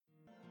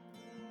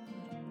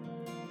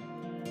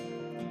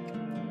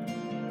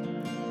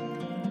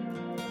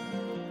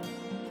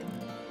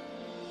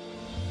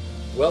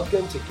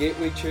Welcome to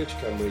Gateway Church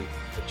Cymru,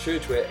 a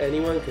church where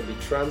anyone can be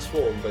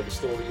transformed by the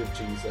story of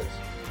Jesus.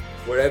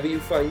 Wherever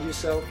you find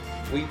yourself,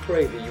 we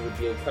pray that you would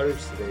be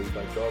encouraged today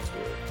by God's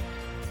word.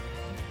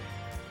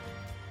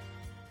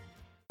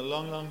 A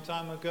long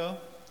time ago,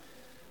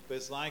 but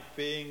it's like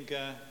being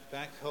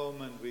back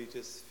home, and we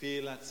just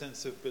feel that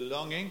sense of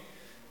belonging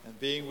and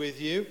being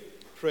with you.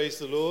 Praise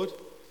the Lord.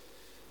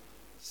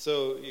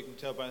 So you can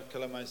tell by the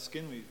color of my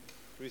skin, we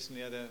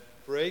recently had a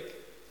break,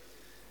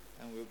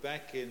 and we're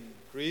back in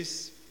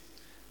Greece,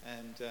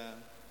 and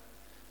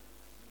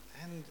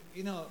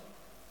you know,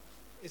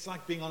 it's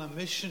like being on a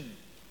mission,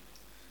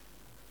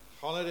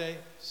 holiday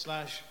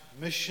 /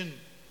 mission.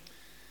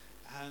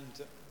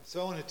 And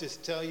so I want to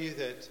just tell you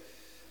that,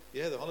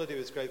 yeah, the holiday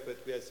was great, but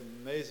we had some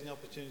amazing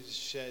opportunities to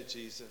share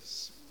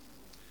Jesus.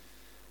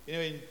 You know,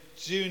 in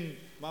June,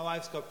 my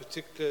wife's got a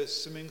particular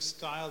swimming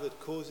style that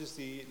causes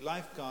the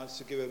lifeguards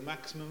to give her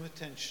maximum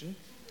attention.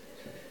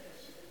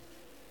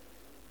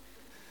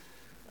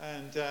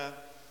 And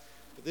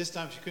but this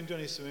time she couldn't do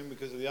any swimming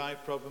because of the eye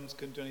problems,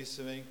 couldn't do any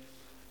swimming.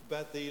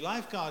 But the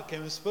lifeguard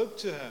came and spoke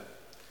to her.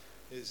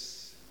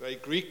 His very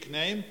Greek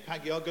name,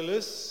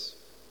 Pagiogulus.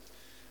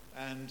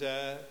 And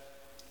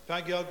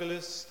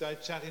Pagiogulus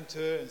started chatting to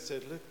her and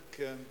said, look,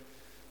 because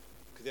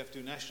they have to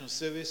do national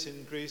service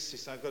in Greece, he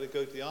said, I've got to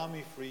go to the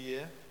army for a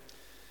year.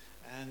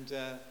 And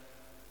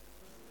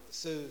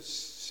so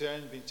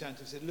Sharon had been chatting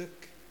and said,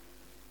 look,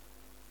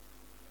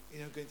 you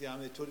know, going to the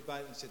army, they talked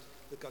about it and said,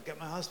 look, I'll get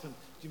my husband.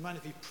 Do you mind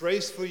if he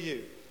prays for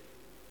you?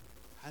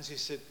 And she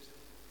said,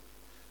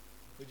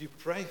 would you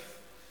pray?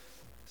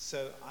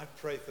 So I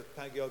prayed for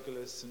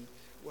Pagiogulus, and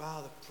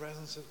wow, the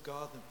presence of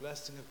God and the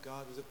blessing of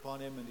God was upon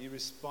him, and he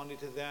responded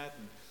to that,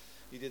 and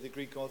he did the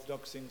Greek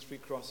Orthodox things, 3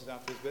 crosses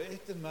afterwards, but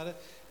it didn't matter.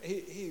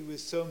 He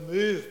was so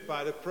moved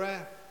by the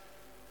prayer.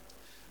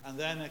 And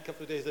then a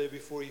couple of days later,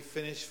 before he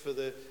finished for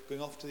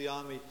going off to the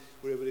army,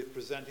 we were able to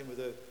present him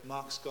with a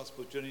Mark's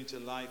Gospel Journey into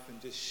Life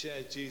and just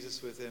share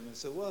Jesus with him. And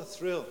so, what a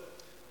thrill.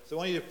 So I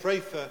want you to pray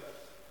for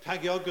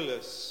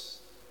Pagiogulus,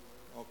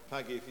 or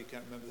Pagi if you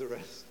can't remember the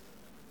rest.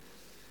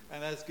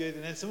 And that's good.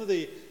 And then some of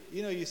the,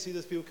 you know, you see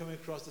those people coming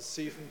across the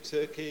sea from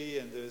Turkey,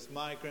 and there's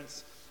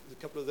migrants. There's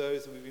a couple of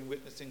those that we've been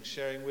witnessing,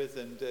 sharing with,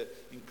 and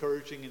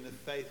encouraging in the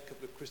faith. A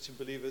couple of Christian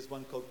believers,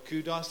 one called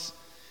Kudos.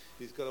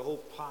 He's got a whole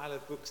pile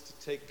of books to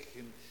take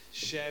and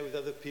share with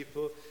other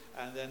people.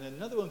 And then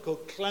another one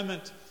called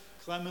Clement.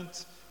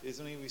 Clement is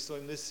only, we saw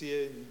him this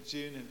year in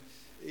June, and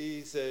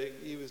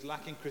he was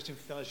lacking Christian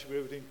fellowship. We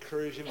were able to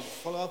encourage him and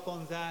follow up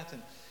on that,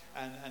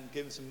 and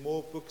give him some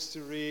more books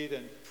to read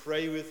and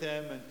pray with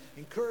him and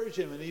encourage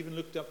him, and even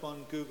looked up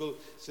on Google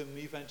some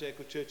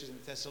evangelical churches in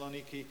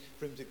Thessaloniki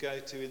for him to go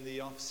to in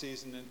the off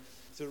season. And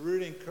so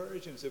really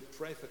encourage him. So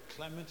pray for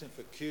Clement and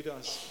for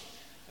Kudos.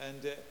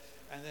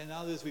 And then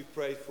others we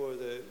prayed for,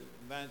 the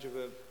manager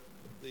of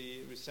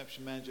the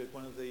reception manager at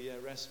one of the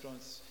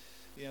restaurants.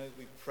 You know,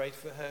 we prayed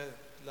for her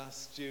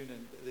this June,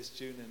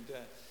 and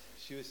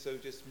she was so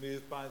just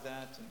moved by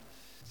that. And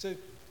so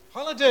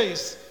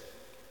holidays,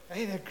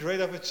 they're great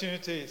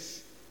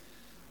opportunities.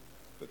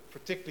 But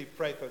particularly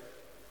pray for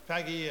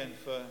Paggy and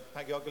for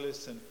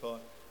Pagiogulus and for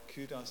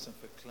Kudos and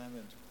for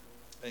Clement.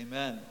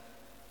 Amen.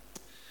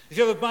 If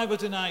you have a Bible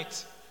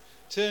tonight,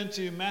 turn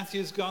to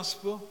Matthew's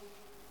Gospel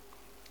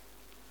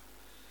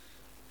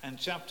and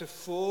chapter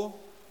 4.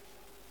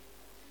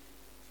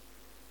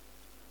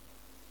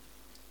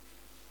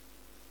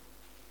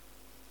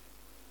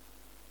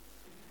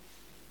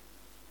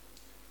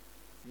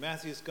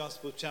 Matthew's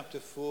Gospel, chapter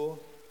 4,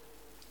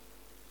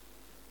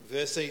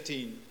 verse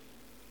 18.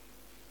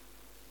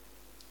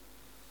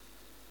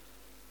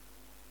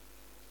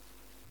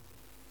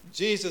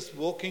 Jesus,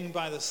 walking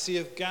by the Sea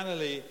of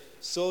Galilee,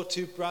 saw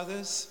 2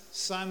 brothers,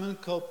 Simon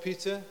called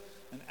Peter,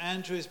 and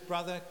Andrew his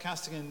brother,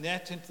 casting a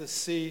net into the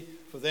sea,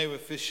 for they were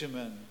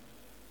fishermen.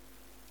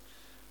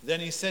 Then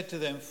he said to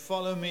them,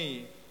 follow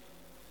me,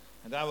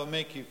 and I will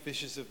make you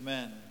fishers of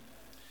men.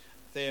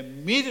 They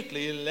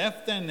immediately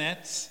left their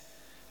nets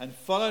and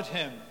followed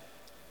him.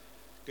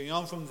 Going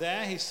on from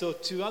there, he saw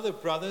 2 other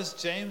brothers,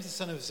 James the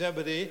son of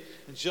Zebedee,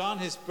 and John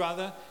his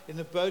brother, in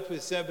the boat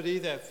with Zebedee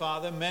their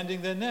father,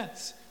 mending their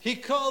nets. He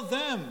called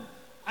them,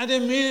 and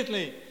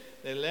immediately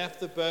they left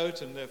the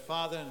boat and their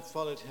father and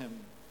followed him.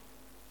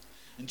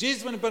 And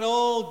Jesus went about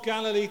all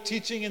Galilee,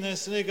 teaching in their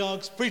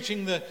synagogues,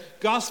 preaching the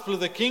gospel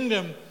of the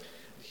kingdom,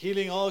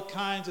 healing all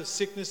kinds of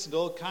sickness and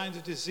all kinds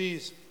of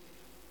disease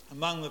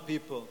among the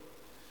people.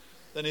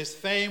 Then his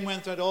fame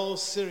went throughout all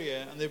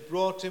Syria, and they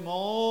brought him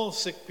all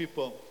sick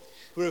people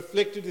who were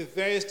afflicted with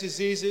various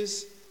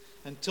diseases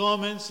and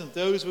torments, and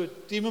those who were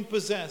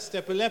demon-possessed,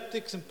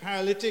 epileptics and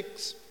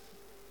paralytics,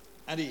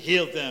 and he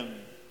healed them.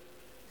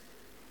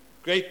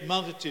 Great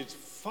multitudes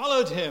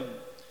followed him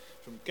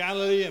from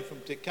Galilee and from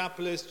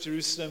Decapolis,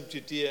 Jerusalem,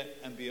 Judea,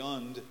 and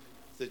beyond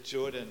the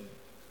Jordan.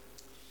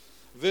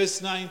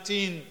 Verse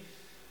 19,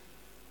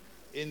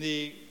 in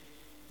the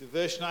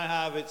version I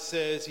have, it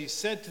says, he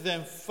said to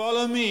them,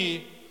 follow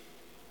me,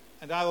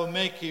 and I will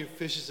make you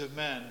fishers of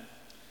men.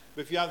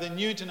 But if you have the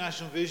New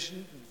International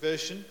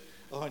Version,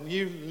 or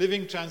New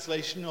Living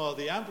Translation, or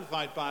the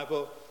Amplified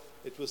Bible,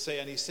 it will say,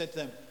 and he said to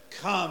them,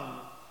 come.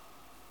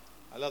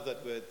 I love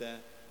that word there.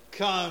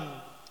 Come,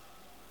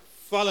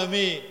 follow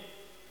me,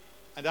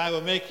 and I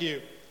will make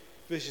you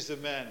fishers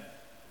of men.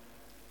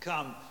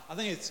 Come. I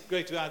think it's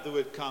great to add the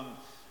word come.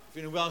 If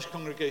you're in a Welsh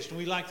congregation,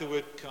 we like the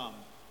word come.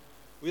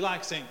 We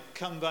like saying,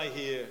 come by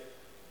here.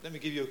 Let me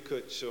give you a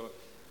cwtch,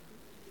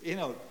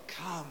 or,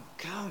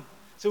 come.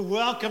 It's a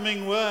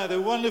welcoming word,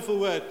 a wonderful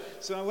word.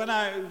 So when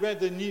I read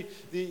the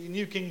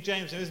New King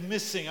James, it was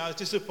missing. I was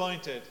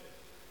disappointed.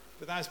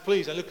 But I was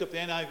pleased. I looked up the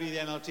NIV, the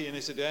NLT, and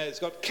they said, it's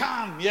got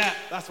come. Yeah,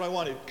 that's what I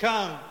wanted.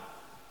 Come.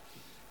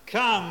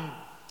 Come,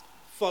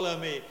 follow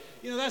me.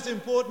 That's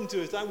important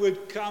to us, that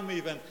word come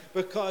even,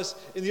 because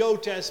in the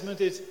Old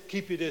Testament it's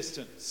keep your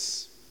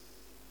distance.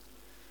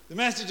 The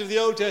message of the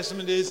Old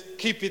Testament is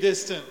keep your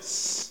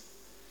distance.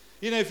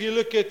 If you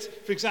look at,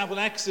 for example,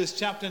 Exodus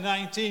chapter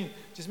 19,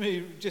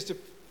 just to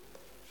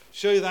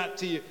show that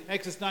to you,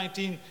 Exodus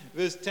 19,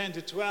 verse 10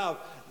 to 12,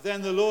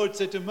 then the Lord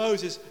said to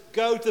Moses,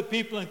 go to the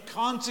people and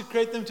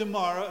consecrate them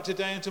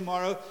today and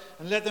tomorrow,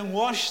 and let them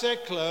wash their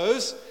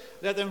clothes.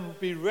 Let them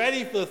be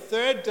ready for the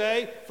third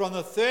day. From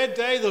the third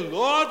day, the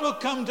Lord will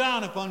come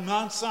down upon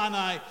Mount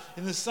Sinai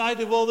in the sight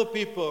of all the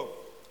people.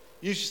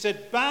 You should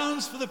set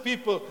bounds for the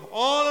people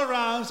all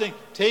around, saying,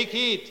 take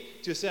heed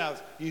to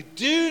yourselves. You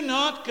do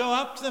not go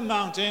up to the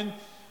mountain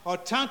or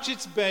touch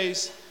its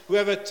base.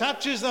 Whoever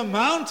touches the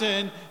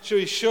mountain shall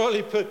be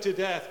surely put to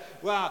death.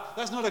 Wow,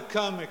 that's not a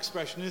come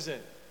expression, is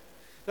it?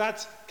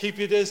 That's keep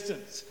your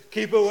distance.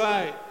 Keep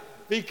away.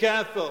 Be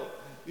careful.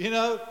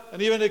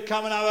 And even to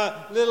come and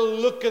have a little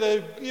look at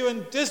a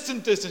even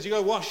distant distance. You've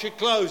got to wash your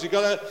clothes. You've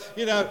got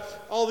to,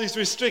 all these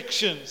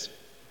restrictions.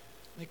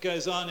 It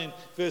goes on in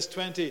verse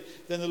 20.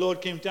 Then the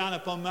Lord came down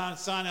upon Mount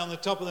Sinai on the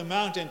top of the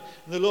mountain.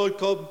 And the Lord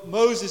called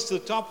Moses to the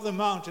top of the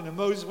mountain. And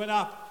Moses went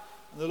up.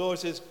 And the Lord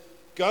says,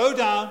 go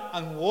down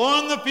and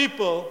warn the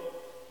people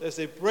lest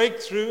they break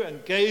through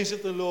and gaze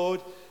at the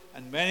Lord,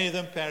 and many of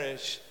them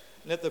perish.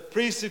 Let the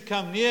priests who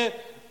come near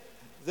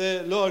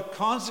the Lord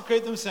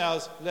consecrate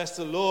themselves, lest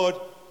the Lord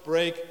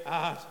break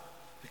out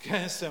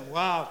against them.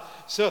 Wow.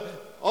 So,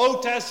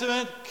 Old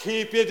Testament,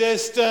 keep your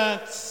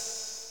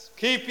distance.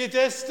 Keep your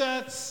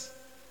distance.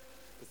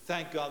 But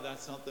thank God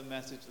that's not the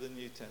message of the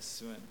New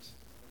Testament.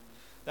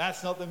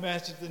 That's not the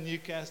message of the New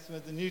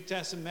Testament. The New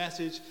Testament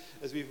message,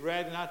 as we've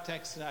read in our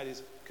text tonight,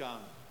 is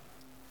come.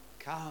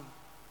 Come.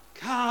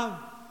 Come.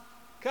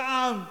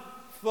 Come.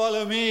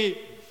 Follow me.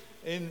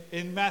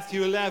 In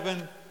Matthew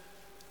 11,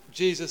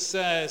 Jesus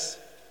says,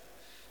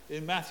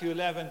 in Matthew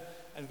 11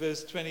 and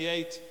verse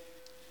 28, he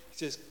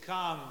says,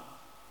 come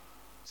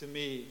to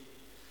me,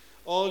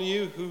 all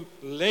you who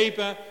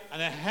labor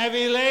and are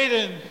heavy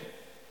laden,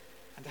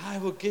 and I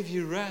will give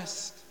you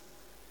rest.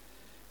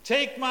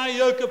 Take my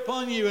yoke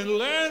upon you and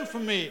learn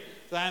from me,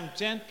 that I am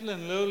gentle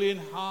and lowly in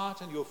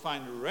heart, and you'll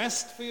find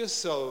rest for your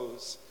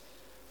souls.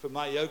 For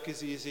my yoke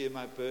is easy and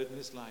my burden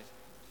is light.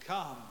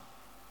 Come.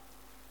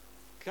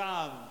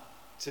 Come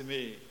to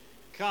me.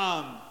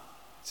 Come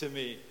to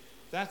me.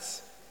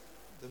 That's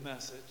the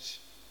message.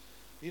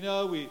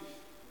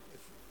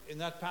 In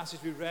that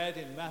passage we read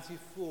in Matthew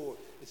 4,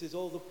 it says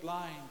all the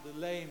blind, the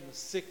lame, the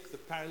sick, the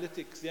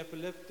paralytics, the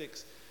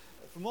epileptics,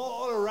 from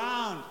all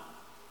around,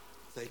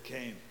 they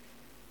came.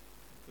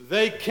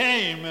 They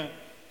came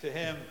to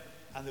him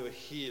and they were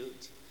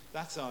healed.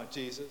 That's our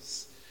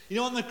Jesus.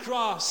 On the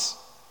cross,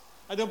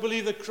 I don't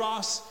believe the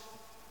cross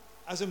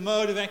as a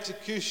mode of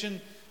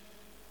execution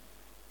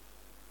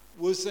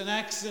was an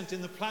accident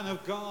in the plan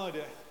of God.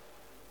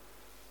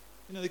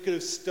 They could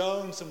have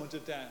stoned someone to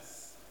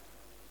death.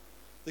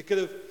 They could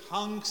have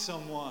hung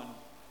someone.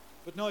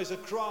 But no, it's a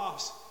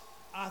cross.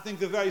 I think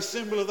the very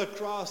symbol of the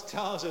cross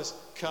tells us,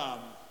 come.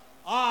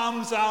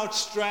 Arms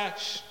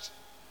outstretched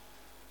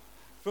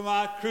from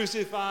our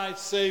crucified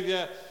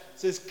Savior. It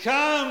says,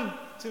 come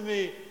to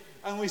me.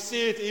 And we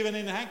see it even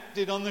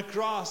enacted on the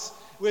cross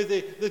with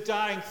the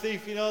dying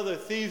thief.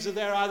 The thieves are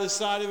there either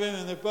side of him,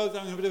 and they're both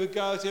having a bit of a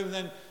go at him, and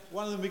then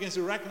one of them begins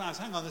to recognize,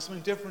 hang on, there's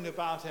something different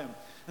about him.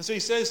 And so he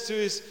says to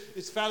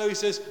his fellow, he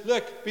says,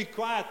 look, be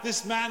quiet.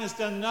 This man has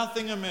done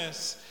nothing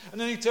amiss. And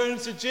then he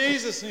turns to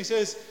Jesus and he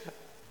says,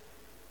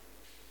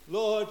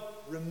 Lord,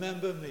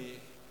 remember me.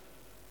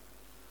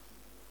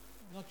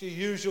 Not your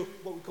usual,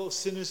 what we call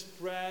sinner's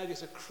prayer.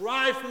 It's a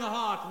cry from the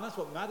heart. And that's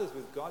what matters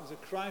with God. It's a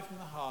cry from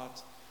the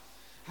heart.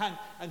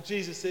 And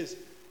Jesus says,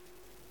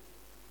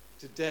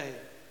 today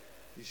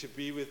you should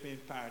be with me in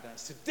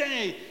paradise.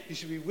 Today you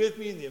should be with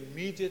me in the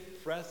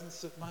immediate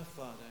presence of my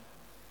Father.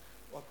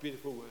 What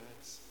beautiful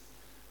words.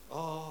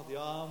 Oh, the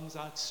arms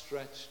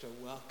outstretched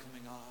are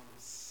welcoming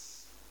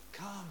arms.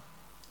 Come.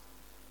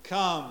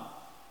 Come.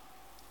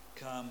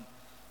 Come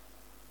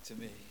to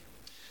me.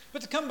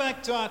 But to come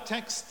back to our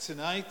text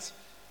tonight,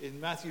 in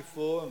Matthew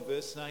 4 and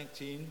verse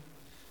 19,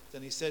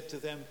 then he said to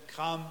them,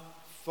 come,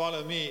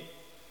 follow me.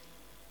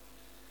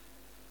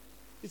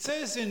 It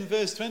says in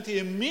verse 20,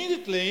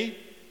 immediately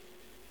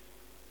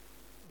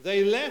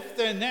they left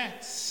their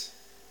nets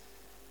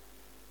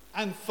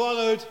and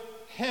followed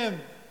him.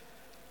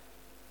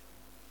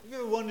 Have you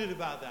ever wondered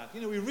about that?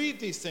 We read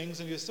these things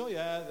and you say, oh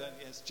yeah,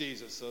 it's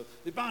Jesus. So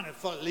they're bound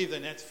to leave their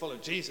nets, follow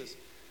Jesus.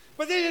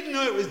 But they didn't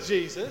know it was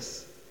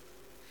Jesus.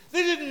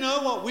 They didn't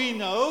know what we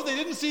know. They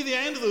didn't see the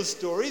end of the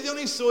story. They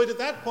only saw it at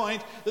that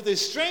point that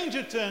this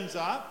stranger turns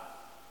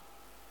up.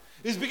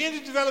 He's beginning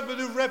to develop a bit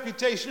of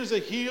reputation as a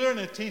healer and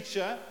a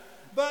teacher.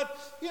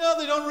 But, they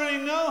don't really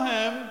know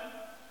him.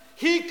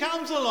 He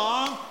comes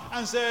along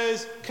and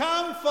says,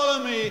 come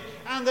follow me.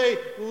 And they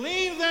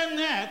leave their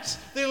nets.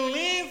 They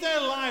leave their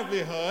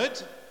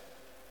livelihood.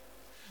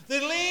 They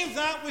leave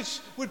that which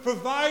would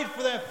provide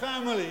for their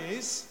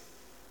families.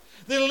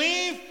 They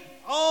leave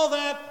all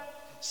that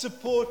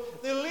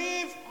support. They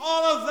leave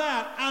all of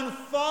that and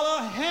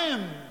follow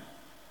him.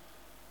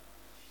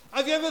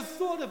 Have you ever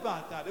thought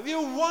about that? Have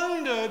you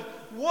wondered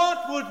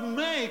what would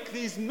make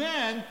these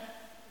men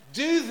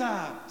do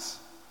that?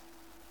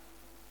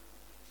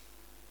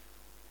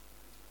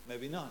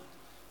 Maybe not.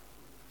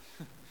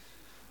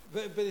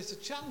 but it's a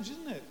challenge,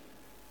 isn't it?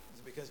 Is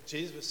it because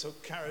Jesus was so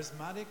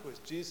charismatic? Was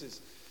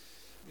Jesus,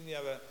 did he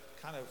have a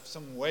kind of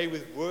some way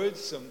with words,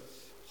 some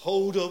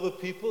hold over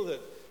people that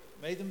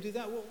made them do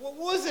that? What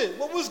was it?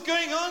 What was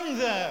going on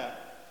there?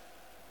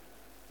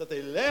 That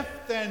they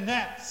left their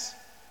nets.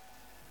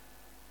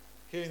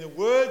 Hearing the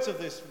words of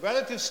this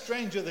relative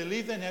stranger, they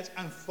leave their nets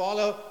and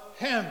follow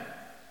him.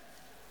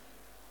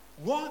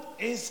 What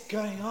is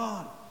going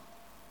on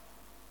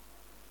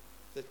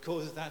that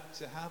causes that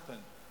to happen?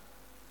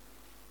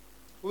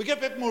 Well, we get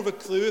a bit more of a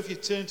clue if you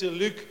turn to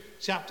Luke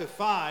chapter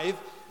 5.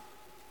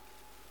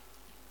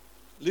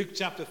 Luke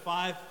chapter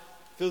 5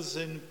 fills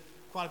us in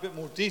quite a bit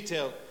more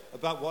detail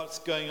about what's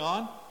going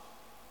on.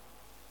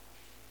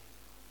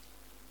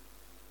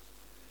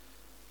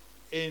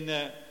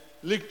 In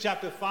Luke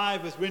chapter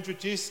 5, as we're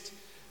introduced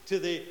to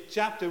the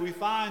chapter, we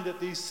find that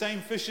these same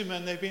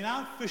fishermen, they've been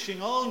out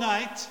fishing all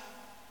night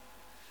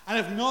and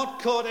have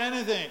not caught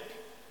anything.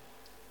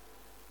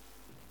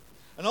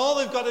 And all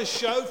they've got to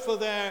show for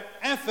their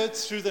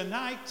efforts through the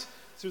night,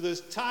 through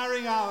those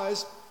tiring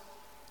hours,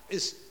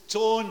 is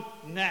torn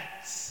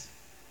nets.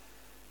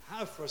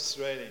 How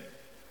frustrating.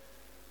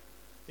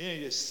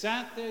 You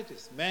sat there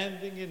just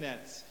mending your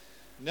nets.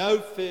 No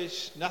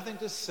fish, nothing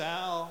to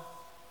sell.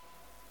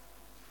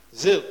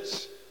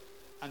 Zilch.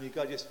 And you've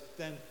got to just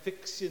then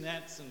fix your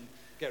nets and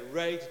get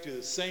ready to do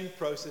the same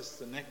process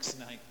the next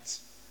night.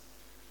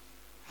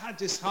 How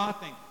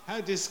disheartening,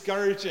 how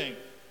discouraging.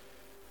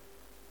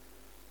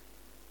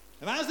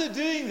 And as they're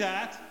doing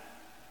that,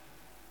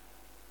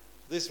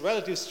 this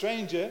relative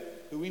stranger,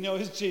 who we know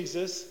as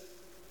Jesus,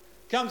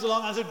 comes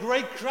along as a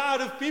great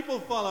crowd of people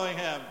following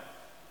him.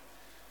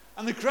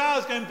 And the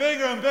crowd's getting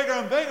bigger and bigger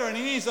and bigger, and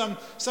he needs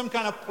some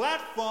kind of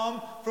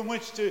platform from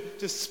which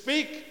to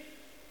speak,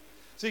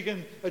 so he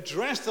can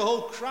address the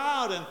whole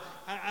crowd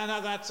and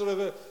have that sort of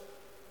a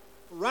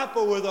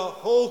rapport with the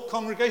whole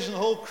congregation, the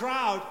whole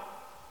crowd.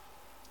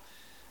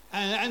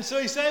 And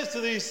so he says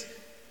to these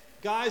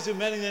guys who are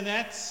mending their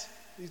nets,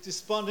 these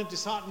despondent,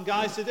 disheartened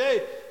guys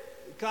today,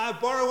 can I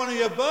borrow one of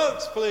your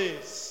boats,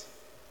 please?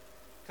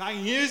 Can I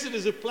use it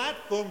as a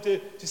platform to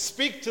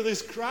speak to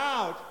this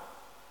crowd?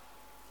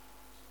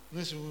 And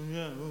they say,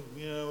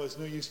 well, it's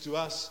no use to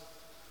us.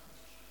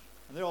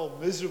 And they're all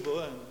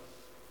miserable and,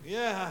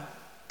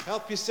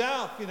 help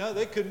yourself.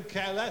 They couldn't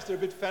care less. They're a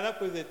bit fed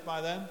up with it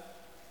by then.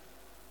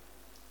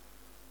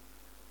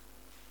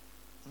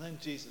 And then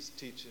Jesus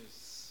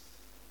teaches.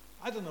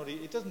 I don't know,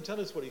 it doesn't tell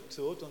us what he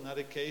taught on that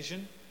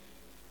occasion.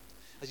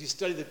 As you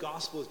study the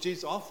Gospels,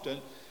 Jesus often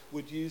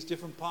would use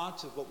different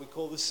parts of what we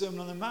call the Sermon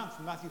on the Mount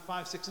from Matthew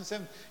 5, 6, and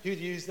 7. He would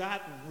use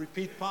that and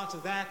repeat parts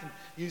of that and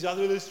use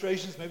other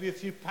illustrations, maybe a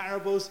few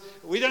parables.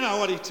 We don't know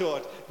what he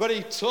taught, but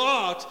he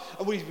taught,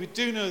 and we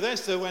do know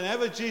this, that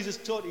whenever Jesus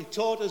taught, he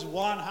taught as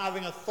one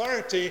having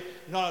authority,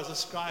 not as the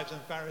scribes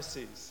and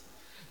Pharisees.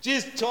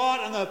 Jesus taught,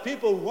 and the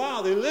people,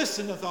 they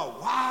listened and thought,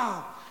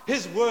 wow,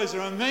 his words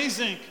are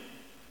amazing.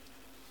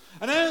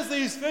 And as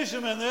these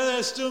fishermen,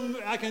 they're still,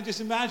 I can just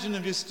imagine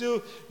them just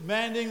still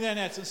mending their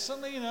nets. And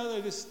suddenly,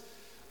 they're just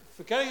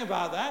forgetting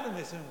about that. And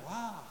they're saying,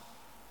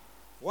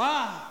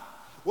 wow,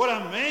 what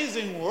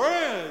amazing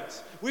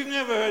words. We've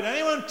never heard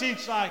anyone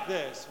teach like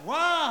this.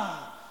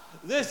 Wow,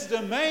 this is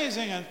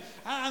amazing.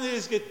 And they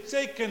just get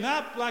taken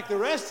up like the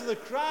rest of the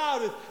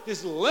crowd,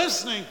 just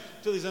listening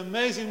to these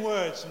amazing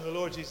words from the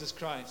Lord Jesus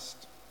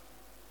Christ.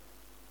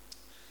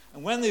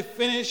 And when they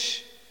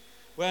finish,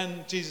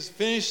 when Jesus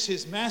finished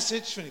his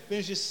message, when he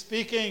finishes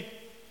speaking,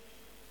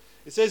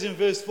 it says in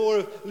verse 4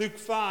 of Luke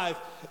 5,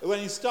 when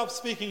he stopped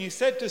speaking, he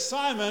said to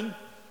Simon,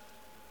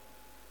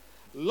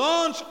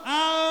 launch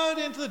out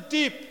into the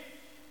deep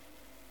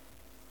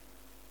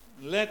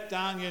and let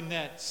down your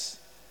nets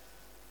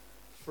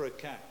for a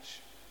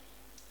catch.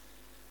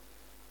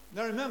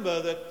 Now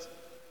remember that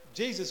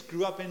Jesus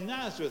grew up in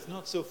Nazareth,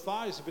 not so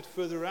far, it's a bit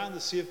further around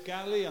the Sea of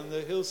Galilee on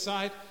the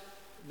hillside.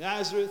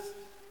 Nazareth.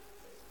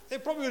 They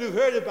probably would have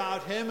heard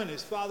about him and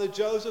his father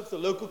Joseph, the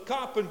local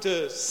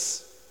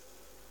carpenters.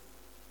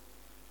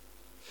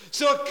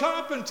 So a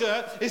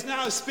carpenter is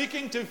now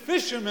speaking to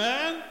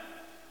fishermen.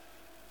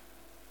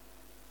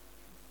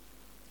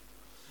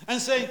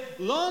 and saying,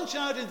 launch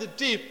out in the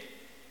deep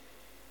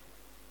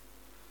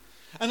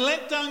and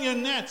let down your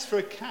nets for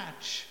a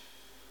catch.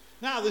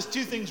 Now, there's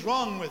two things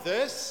wrong with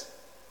this.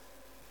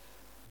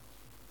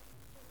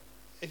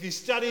 If you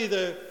study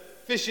the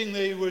fishing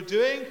they were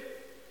doing,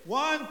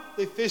 one,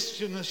 they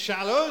fished in the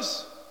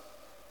shallows.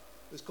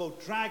 It's called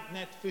drag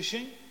net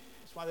fishing.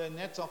 That's why their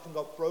nets often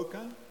got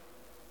broken.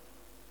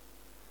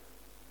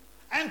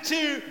 And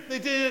two, they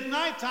did it at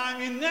night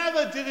time. You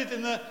never did it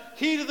in the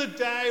heat of the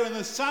day when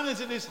the sun is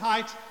at its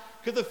height,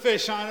 because the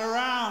fish aren't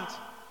around.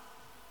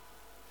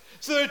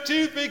 So there are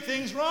two big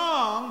things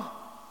wrong.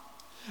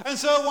 And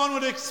so one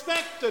would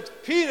expect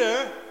that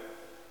Peter,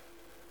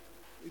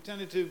 who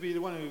tended to be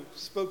the one who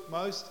spoke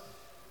most,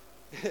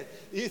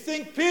 you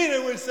think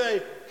Peter would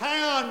say,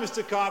 hang on,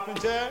 Mr.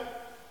 Carpenter.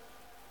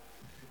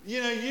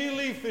 You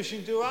leave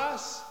fishing to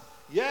us.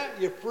 Yeah,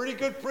 you're a pretty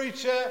good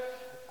preacher,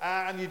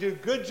 and you do a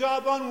good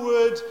job on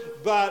wood,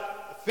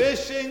 but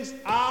fishing's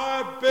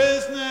our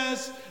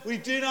business. We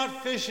do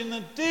not fish in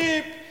the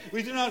deep.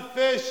 We do not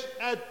fish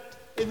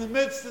in the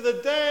midst of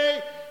the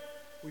day.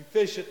 We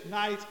fish at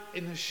night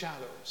in the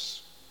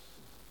shallows.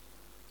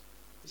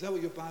 Is that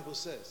what your Bible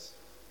says?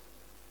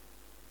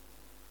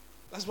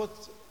 That's what,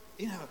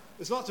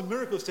 there's lots of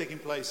miracles taking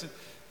place, and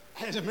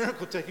there's a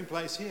miracle taking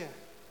place here.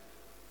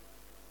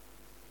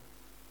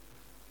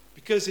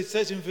 Because it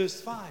says in verse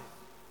 5,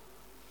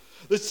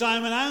 that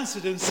Simon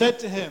answered and said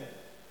to him,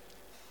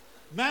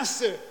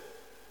 Master,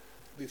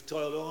 we've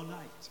toiled all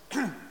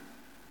night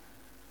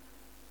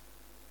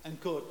and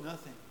caught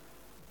nothing.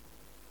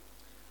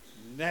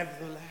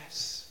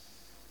 Nevertheless,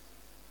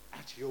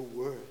 at your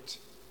word,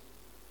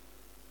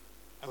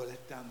 I will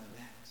let down the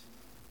net.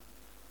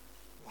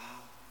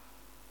 Wow.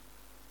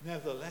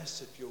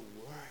 Nevertheless, at your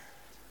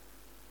word.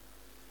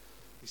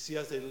 You see,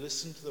 as they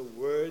listened to the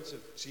words of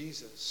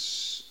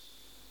Jesus,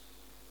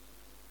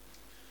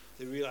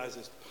 they realized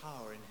there's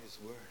power in his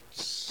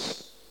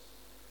words.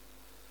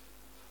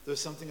 There was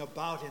something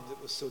about him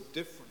that was so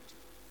different.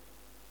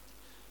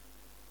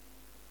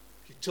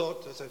 He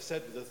taught, as I've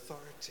said, with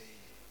authority.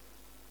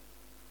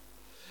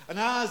 And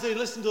as they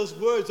listened to those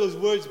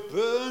words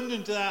burned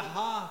into their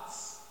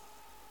hearts.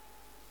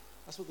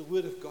 That's what the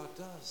Word of God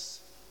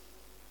does.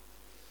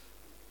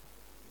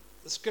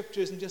 The Scripture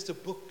isn't just a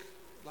book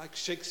like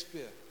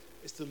Shakespeare.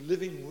 It's the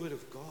living Word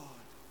of God.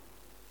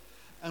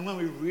 And when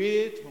we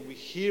read it, when we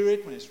hear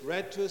it, when it's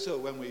read to us, or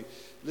when we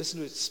listen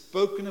to it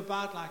spoken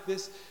about like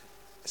this,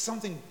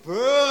 something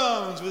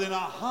burns within our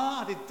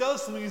heart. It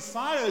does something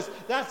inside us.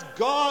 That's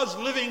God's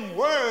living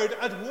Word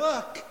at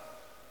work.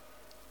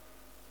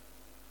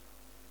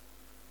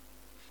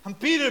 And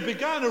Peter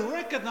began to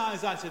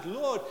recognize that. He said,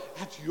 Lord,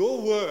 at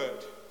your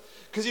word.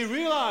 Because he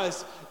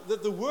realized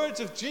that the words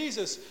of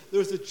Jesus,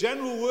 there's the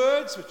general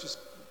words, which is,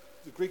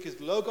 the Greek is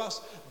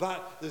logos,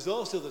 but there's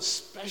also the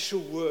special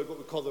word, what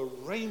we call the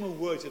rhema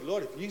word. He said,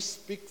 Lord, if you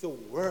speak the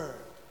word,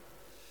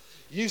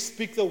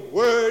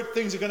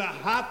 things are going to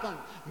happen.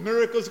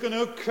 Miracles are going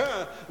to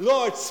occur.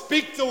 Lord,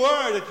 speak the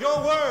word at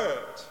your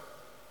word.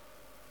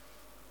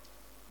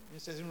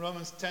 It says in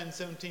Romans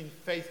 10:17,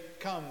 faith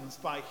comes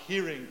by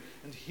hearing,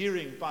 and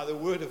hearing by the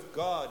word of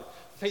God.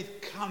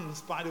 Faith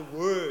comes by the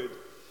word.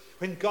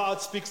 When God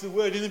speaks the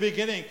word in the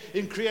beginning,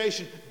 in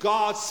creation,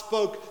 God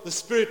spoke, the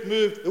Spirit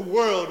moved, the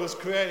world was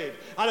created.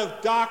 Out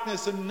of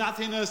darkness and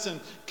nothingness and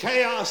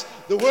chaos,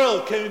 the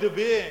world came into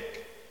being.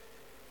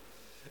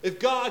 If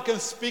God can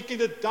speak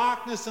into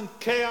darkness and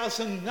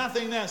chaos and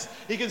nothingness,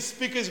 he can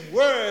speak his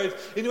word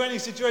into any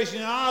situation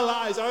in our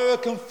lives,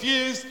 however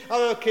confused,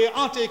 however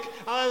chaotic,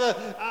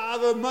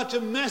 however much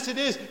a mess it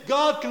is.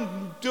 God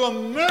can do a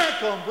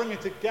miracle and bring it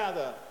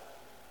together.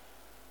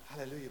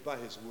 Hallelujah, by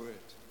his word,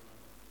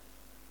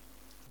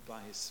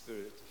 by his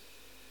Spirit.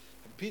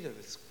 And Peter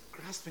was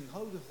grasping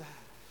hold of that.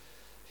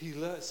 He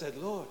said,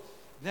 Lord,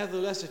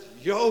 nevertheless at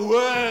your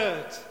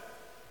word.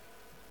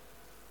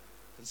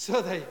 And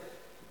so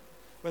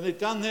when they've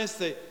done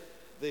this,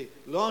 they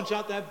launch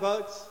out their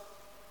boats,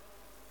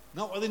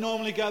 not where they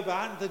normally go, but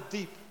out into the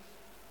deep.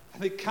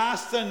 And they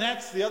cast their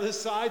nets the other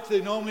side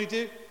they normally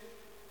do.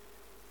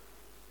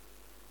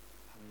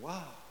 And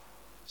wow,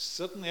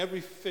 suddenly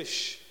every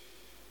fish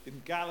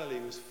in Galilee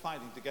was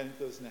fighting to get into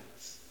those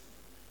nets.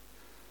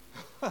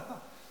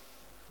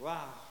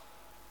 Wow.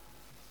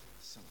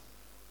 Some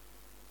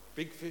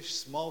big fish,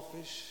 small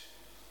fish,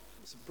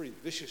 some pretty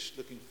vicious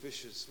looking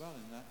fish as well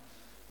in that.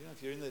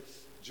 If you're in the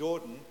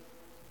Jordan,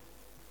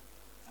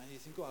 and you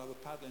think, oh, I'll have a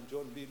paddle in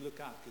Jordan, but you look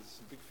out because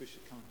some big fish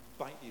that come and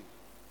bite you.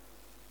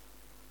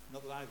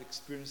 Not that I've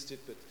experienced it,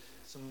 but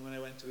someone when I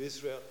went to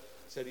Israel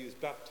said he was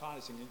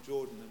baptizing in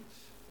Jordan,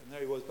 and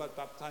there he was about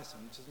baptizing,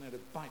 and just had a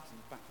bite in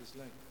the back of his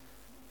leg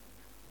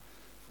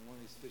from one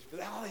of these fish. But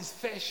all these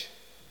fish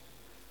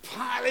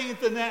piling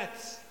into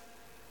nets.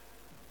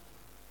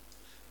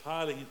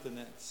 Piling into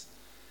nets.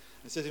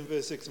 It says in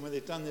verse 6, and when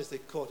they'd done this, they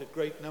caught a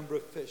great number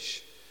of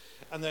fish.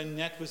 And their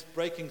net was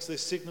breaking, so they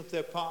signaled to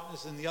their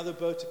partners in the other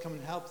boat to come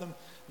and help them.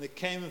 And they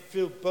came and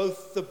filled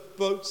both the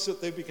boats so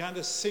that they began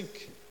to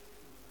sink.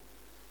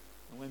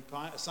 And when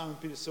Simon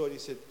Peter saw it, he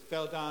said,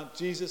 fell down at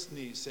Jesus'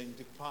 knees, saying,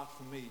 depart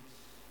from me,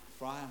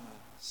 for I am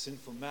a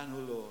sinful man,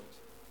 O Lord.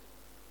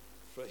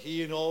 For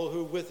he and all who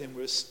were with him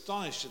were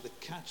astonished at the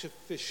catch of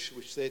fish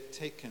which they had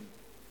taken,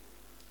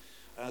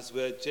 as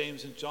were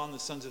James and John, the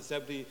sons of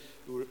Zebedee,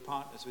 who were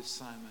partners with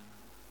Simon.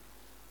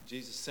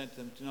 Jesus said to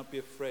them, do not be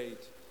afraid.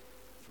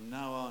 From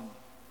now on,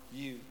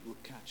 you will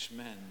catch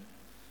men.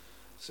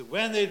 So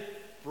when they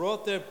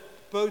brought their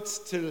boats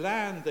to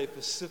land, they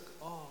forsook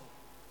all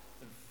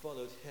and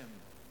followed him.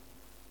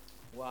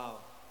 Wow.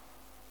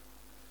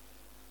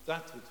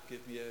 That would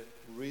give me a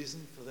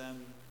reason for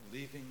them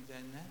leaving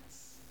their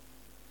nets.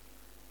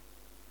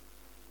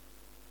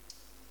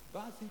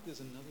 But I think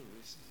there's another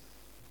reason.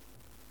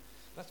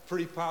 That's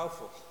pretty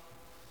powerful.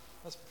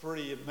 That's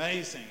pretty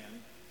amazing. And,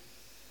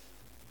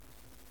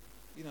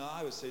 you know,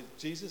 I would say,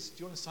 Jesus, do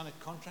you want to sign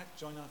a contract,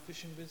 join our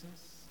fishing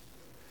business?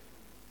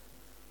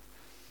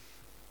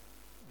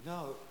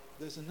 No,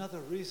 there's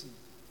another reason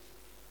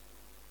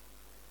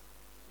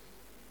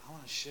I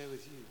want to share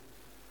with you,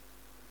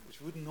 which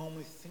you wouldn't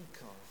normally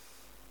think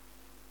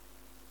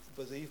of,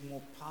 but the even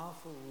more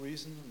powerful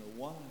reason than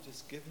the one I've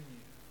just given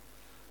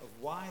you, of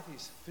why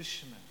these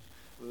fishermen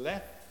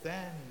left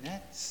their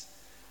nets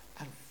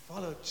and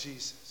followed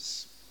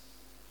Jesus.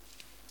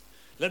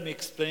 Let me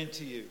explain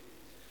to you.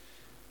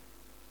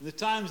 In the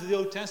times of the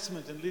Old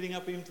Testament and leading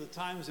up even to the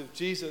times of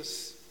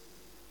Jesus,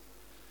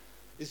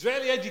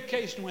 Israeli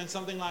education went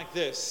something like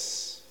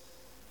this.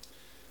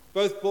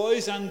 Both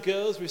boys and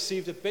girls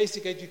received a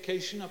basic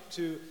education up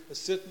to a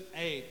certain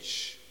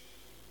age.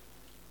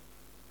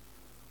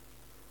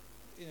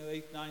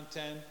 8, 9,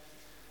 10.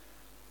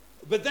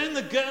 But then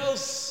the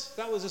girls,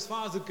 that was as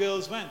far as the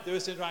girls went. They were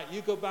said, right,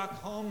 you go back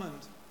home and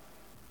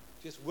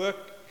just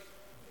work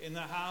in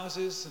the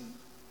houses and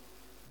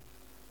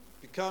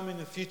become in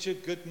the future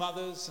good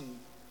mothers and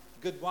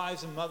good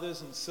wives and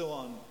mothers and so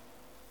on.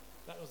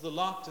 That was the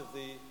lot of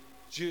the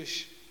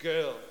Jewish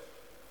girl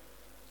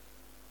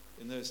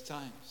in those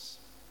times.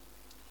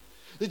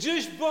 The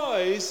Jewish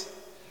boys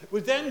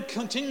would then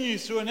continue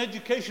through an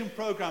education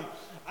program,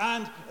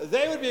 and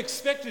they would be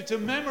expected to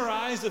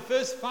memorize the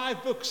first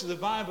 5 books of the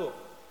Bible,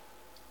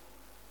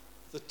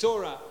 the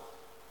Torah.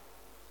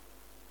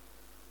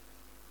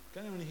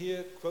 Can anyone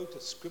here quote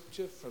a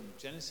scripture from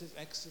Genesis,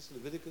 Exodus,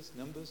 Leviticus,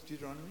 Numbers,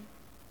 Deuteronomy?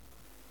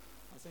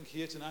 I think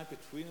here tonight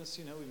between us,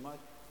 we might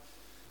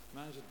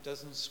manage a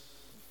dozen. Do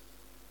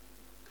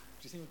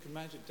you think we can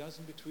manage a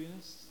dozen between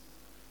us?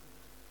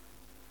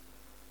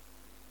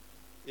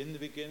 In the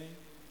beginning,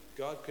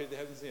 God created the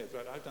heavens and the earth.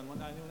 Right, I've done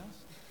one. Anyone else?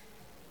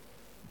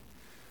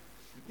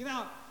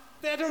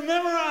 They had to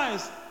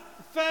memorize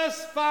the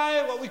first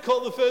 5, what we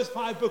call the first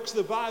 5 books of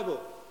the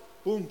Bible.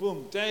 Boom,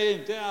 boom, day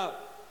in, day out.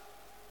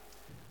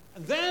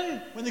 And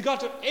then, when they got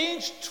to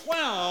age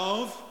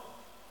 12,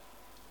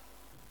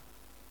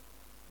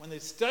 when they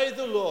studied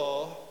the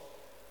law,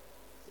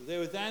 they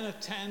would then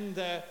attend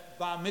their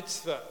bar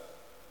mitzvah,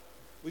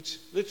 which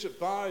literally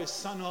bar is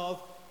son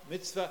of,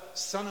 mitzvah,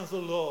 son of the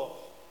law.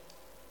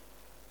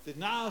 They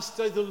now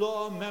study the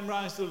law,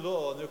 memorize the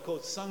law, and they're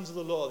called sons of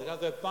the law. They have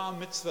their bar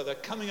mitzvah, their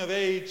coming of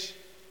age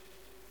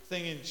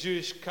thing in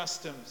Jewish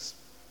customs,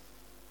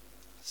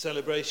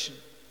 celebration.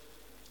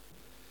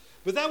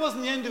 But that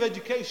wasn't the end of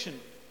education.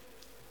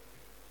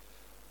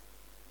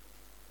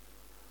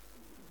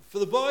 For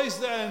the boys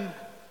then,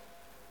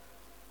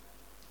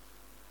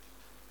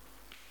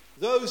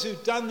 those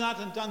who've done that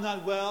and done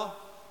that well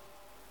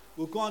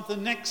will go on to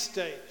the next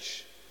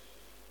stage.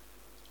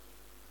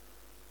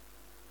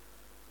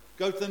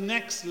 Go to the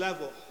next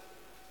level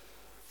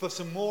for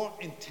some more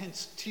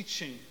intense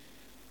teaching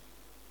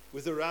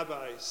with the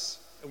rabbis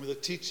and with the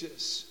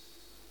teachers.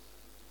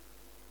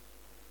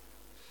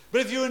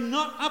 But if you were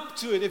not up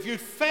to it, if you'd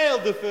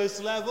failed the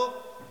first level,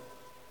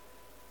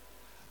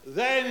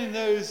 then in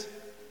those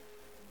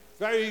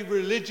very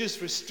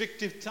religious,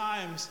 restrictive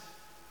times,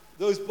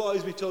 those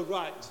boys be told,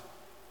 right,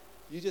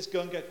 you just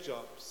go and get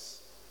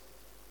jobs.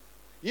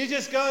 You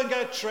just go and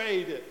get a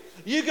trade.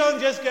 You go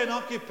and just get an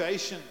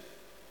occupation.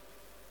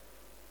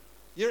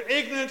 You're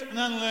ignorant and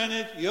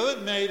unlearned. You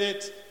haven't made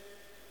it.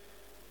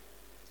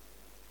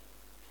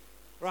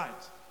 Right.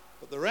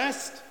 But the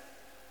rest,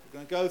 we're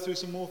going to go through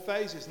some more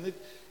phases. And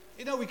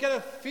we get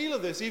a feel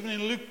of this even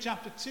in Luke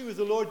chapter 2 with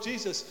the Lord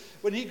Jesus,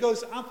 when he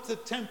goes up to the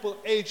temple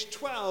age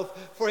 12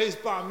 for his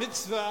bar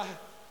mitzvah.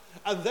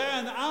 And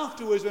then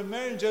afterwards, when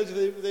Mary and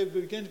Joseph, they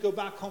begin to go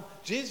back home,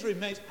 Jesus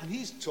remains, and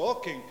he's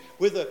talking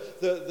with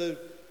the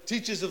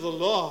teachers of the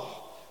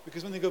law.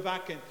 Because when they go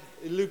back in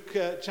Luke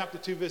chapter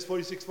 2, verse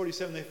 46,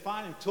 47, they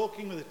find him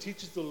talking with the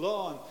teachers of the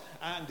law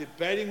and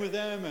debating with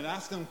them and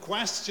asking them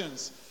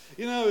questions.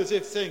 As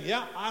if saying,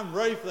 yeah, I'm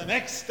ready for the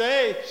next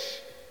stage.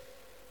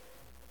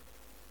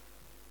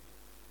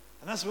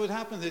 And that's what would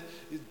happen. The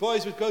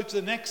boys would go to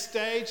the next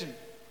stage and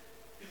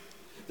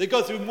they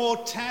go through more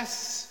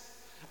tests.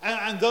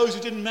 And those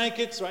who didn't make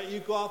it, right, you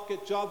go off,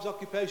 get jobs,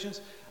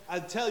 occupations,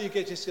 until you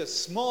get just a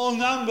small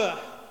number,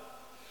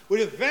 would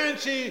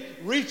eventually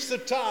reach the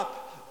top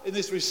in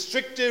this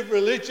restrictive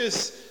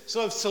religious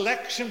sort of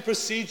selection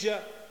procedure.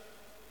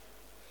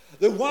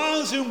 The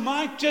ones who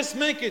might just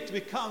make it to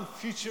become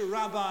future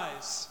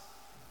rabbis.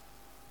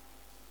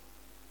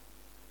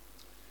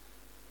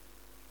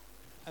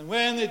 And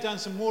when they'd done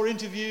some more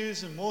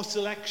interviews and more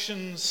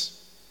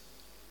selections,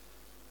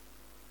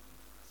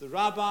 the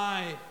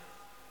rabbi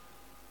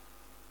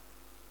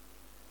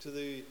to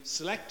the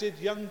selected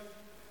young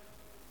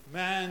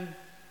man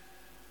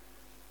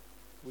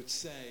would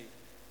say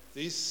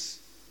these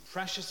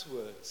precious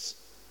words,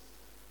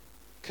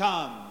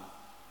 "Come,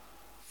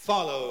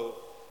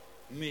 follow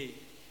me."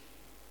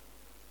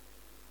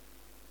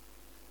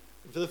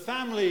 For the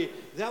family,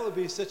 that would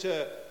be such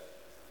a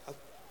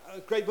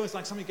great moment,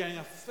 like somebody getting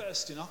a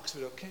first in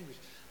Oxford or Cambridge.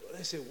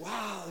 They say,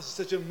 wow, this is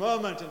such a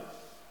moment.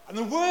 And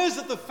the words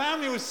that the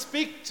family would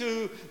speak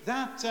to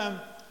that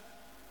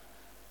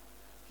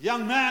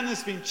young man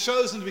that's been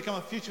chosen to become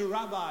a future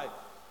rabbi,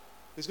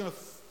 who's going to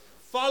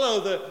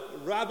follow the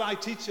rabbi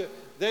teacher,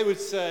 they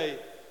would say,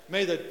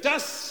 "May the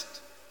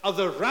dust of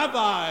the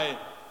rabbi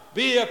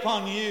be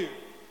upon you."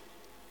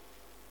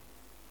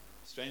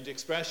 Strange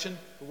expression,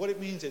 but what it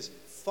means is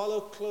follow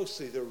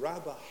closely the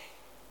rabbi.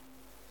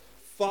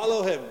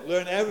 Follow him,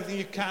 learn everything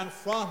you can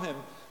from him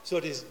so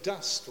that his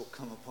dust will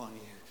come upon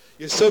you.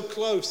 You're so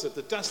close that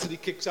the dust that he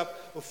kicks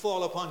up will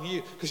fall upon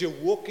you because you're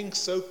walking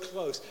so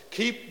close.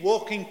 Keep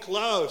walking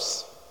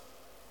close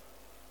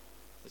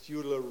that you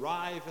will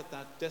arrive at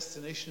that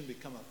destination and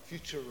become a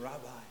future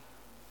rabbi.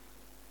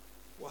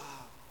 Wow.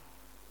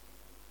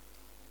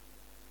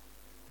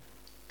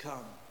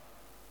 Come,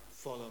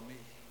 follow me.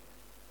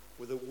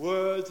 Were the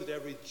words that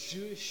every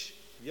Jewish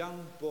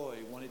young boy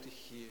wanted to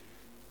hear.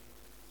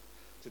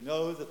 To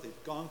know that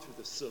they'd gone through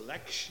the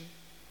selection,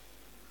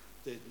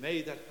 they'd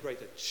made that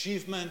great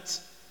achievement,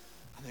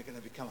 and they're going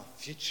to become a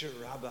future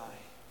rabbi.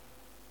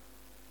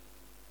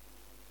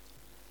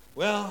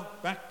 Well,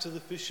 back to the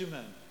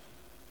fishermen.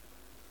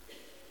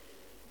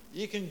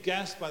 You can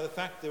guess by the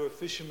fact they were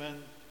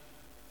fishermen,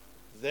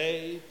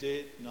 they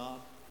did not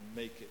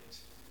make it.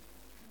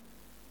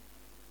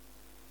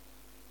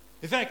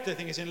 In fact, I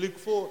think it's in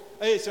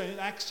in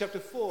Acts chapter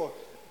 4,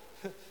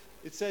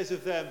 it says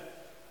of them,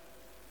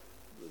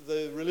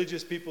 the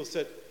religious people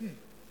said,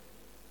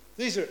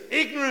 "These are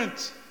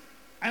ignorant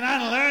and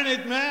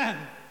unlearned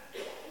men,"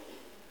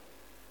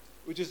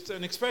 which is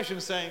an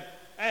expression saying,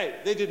 hey,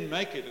 they didn't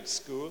make it at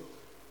school.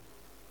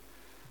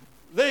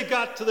 They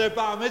got to their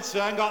bar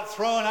mitzvah and got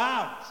thrown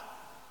out.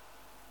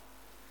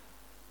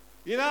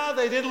 You know,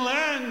 they didn't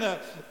learn,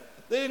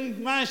 they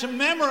didn't manage to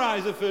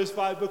memorize the first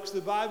 5 books of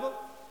the Bible.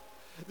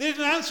 They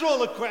didn't answer all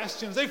the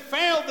questions. They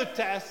failed the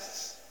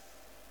tests.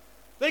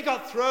 They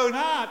got thrown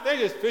out. They're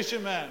just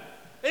fishermen.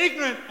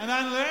 Ignorant and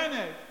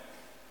unlearned.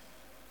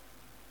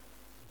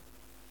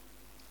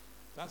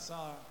 That's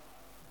our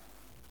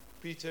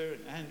Peter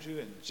and Andrew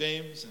and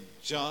James and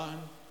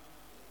John.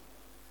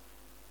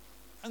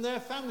 And their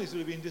families would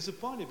have been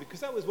disappointed because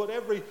that was what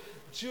every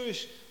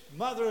Jewish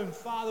mother and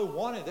father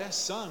wanted, their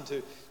son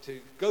to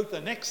go to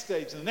the next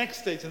stage, and the next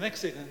stage, and the next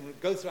stage,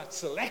 and go through that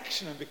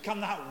selection and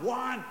become that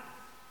one.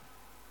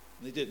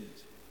 And they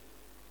didn't.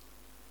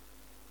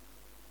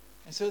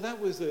 And so that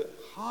was the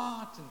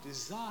heart and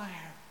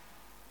desire.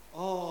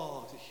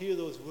 Oh, to hear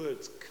those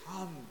words,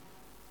 "Come,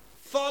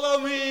 follow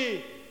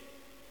me."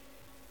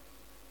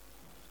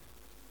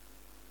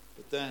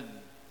 But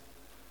then,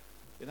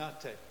 in our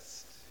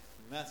text,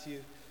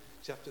 Matthew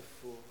chapter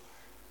 4,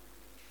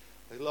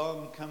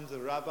 along comes the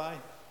rabbi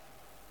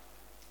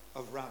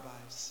of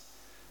rabbis.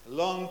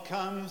 Along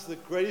comes the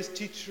greatest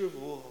teacher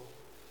of all.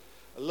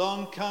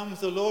 Along comes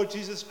the Lord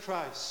Jesus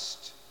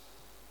Christ.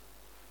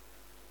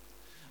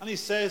 And he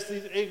says to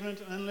these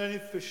ignorant and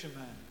unlearned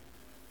fishermen,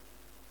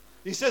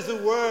 he says the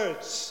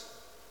words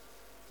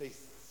they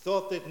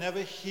thought they'd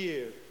never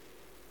hear.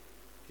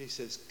 He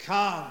says,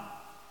 "Come,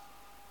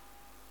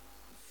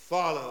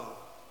 follow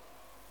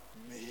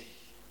me.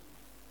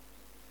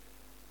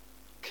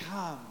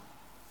 Come,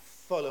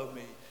 follow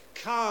me.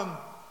 Come,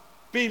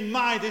 be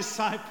my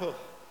disciple.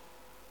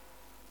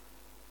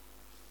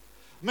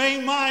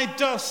 May my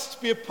dust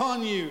be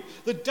upon you,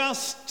 the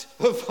dust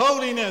of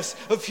holiness,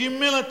 of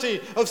humility,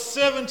 of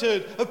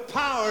servanthood, of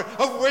power,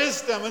 of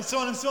wisdom," and so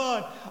on and so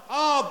on.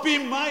 Oh, be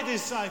my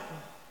disciple.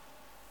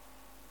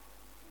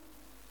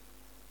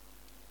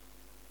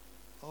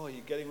 Oh, are you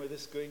getting where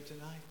this is going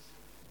tonight?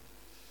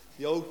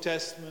 The Old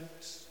Testament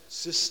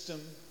system,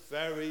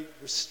 very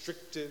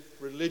restrictive,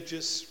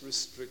 religious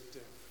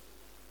restrictive.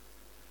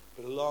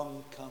 But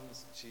along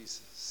comes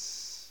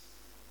Jesus.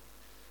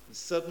 And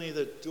suddenly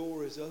the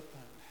door is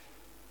open.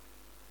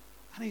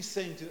 And he's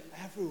saying to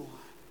everyone,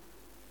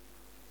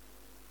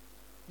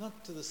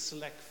 not to the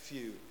select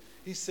few,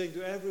 he's saying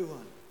to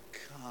everyone,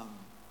 "Come,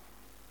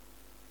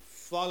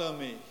 follow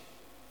me.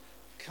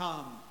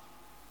 Come,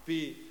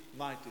 be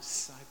my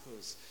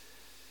disciples."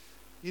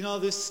 You know,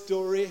 this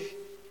story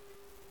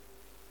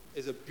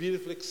is a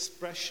beautiful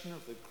expression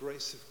of the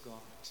grace of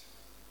God.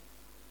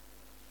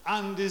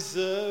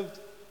 Undeserved,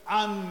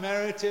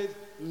 unmerited,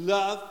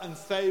 love and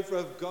favor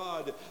of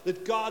God.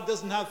 That God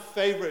doesn't have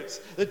favorites.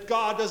 That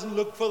God doesn't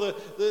look for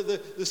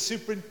the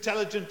super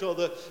intelligent or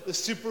the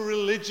super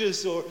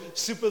religious or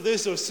super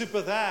this or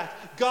super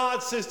that.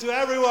 God says to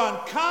everyone,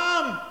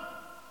 come,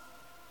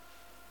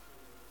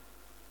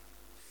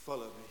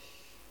 follow me.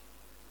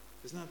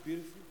 Isn't that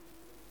beautiful?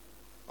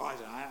 I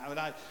don't know, when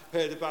I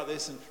heard about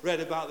this and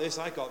read about this,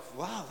 I got,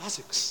 wow, that's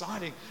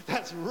exciting.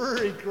 That's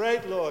really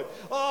great, Lord.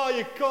 Oh,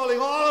 you're calling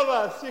all of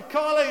us. You're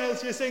calling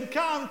us. You're saying,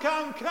 come,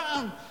 come,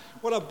 come.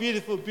 What a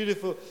beautiful,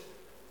 beautiful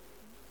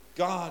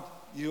God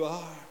you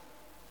are.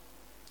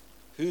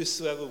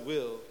 Whosoever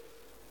will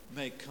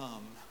may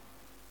come.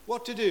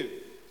 What to do?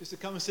 Just to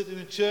come and sit in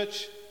a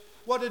church?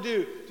 What to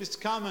do? Just to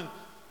come and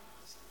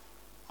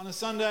on a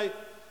Sunday,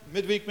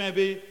 midweek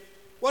maybe?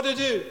 What to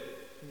do?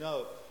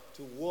 No,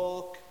 to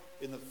walk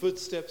in the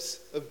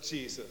footsteps of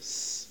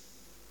Jesus,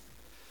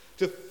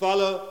 to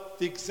follow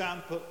the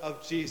example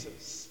of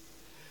Jesus,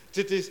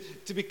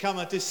 to become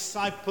a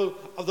disciple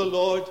of the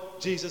Lord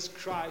Jesus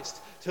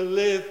Christ, to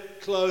live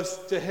close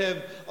to him.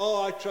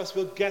 Oh, I trust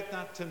we'll get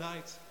that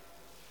tonight,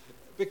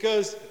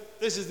 because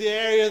this is the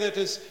area that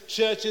as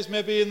churches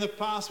maybe in the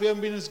past we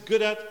haven't been as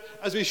good at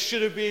as we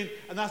should have been,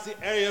 and that's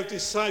the area of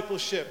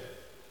discipleship.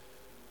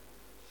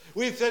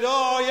 We've said,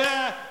 oh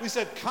yeah, we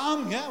said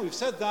come, yeah, we've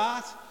said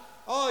that.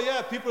 Oh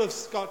yeah, people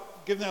have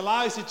given their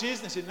lives to Jesus.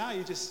 And they said, now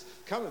you just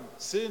come and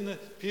sit in the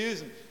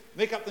pews and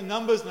make up the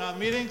numbers in our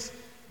meetings.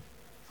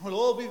 We'll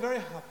all be very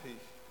happy.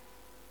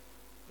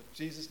 But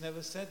Jesus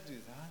never said do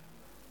that.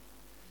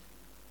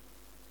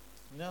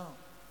 No.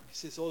 He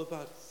says it's all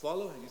about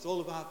following. It's all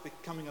about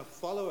becoming a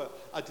follower,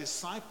 a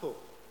disciple.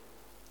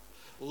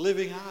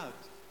 Living out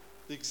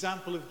the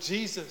example of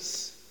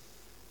Jesus.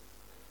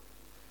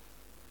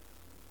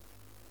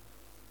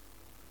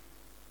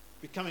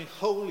 Becoming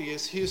holy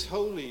as he is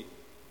holy.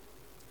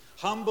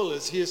 Humble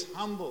as he is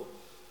humble.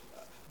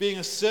 Being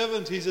a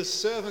servant, he's a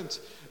servant.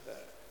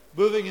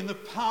 Moving in the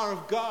power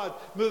of God.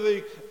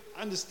 Moving,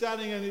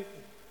 understanding and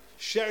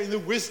sharing the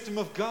wisdom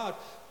of God.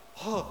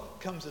 Oh,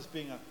 comes as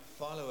being a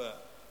follower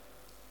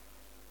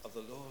of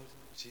the Lord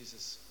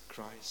Jesus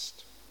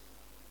Christ.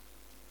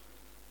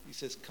 He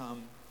says,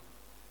 come,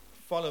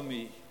 follow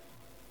me,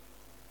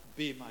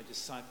 be my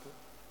disciple.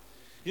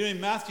 You know,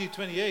 in Matthew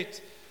 28,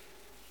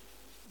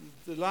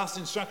 the last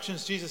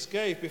instructions Jesus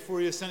gave before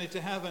he ascended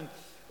to heaven,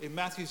 in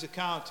Matthew's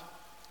account,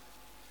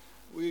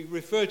 we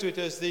refer to it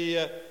as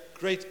the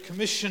Great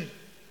Commission.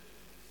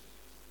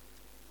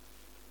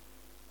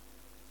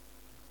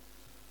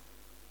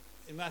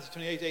 In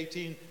Matthew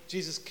 28:18,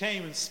 Jesus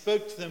came and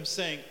spoke to them,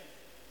 saying,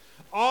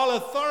 all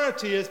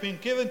authority has been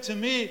given to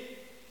me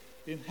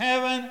in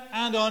heaven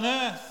and on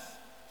earth.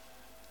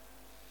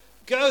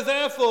 Go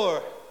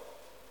therefore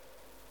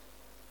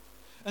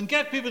and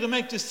get people to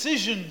make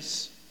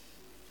decisions.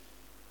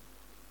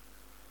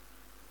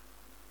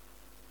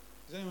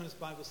 Does anyone in this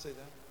Bible say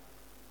that?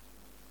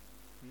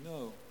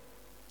 No.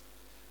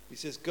 He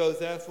says, go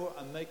therefore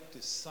and make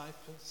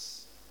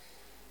disciples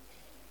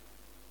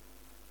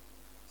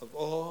of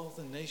all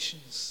the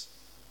nations,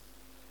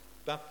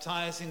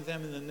 baptizing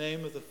them in the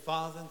name of the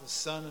Father, and the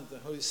Son, and the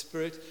Holy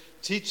Spirit,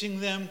 teaching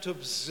them to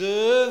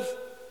observe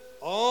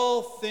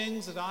all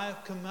things that I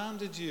have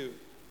commanded you.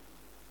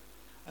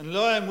 And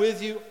lo, I am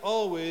with you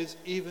always,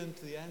 even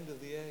to the end of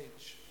the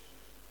age.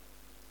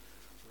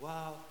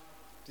 Wow.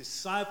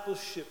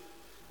 Discipleship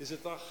is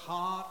at the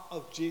heart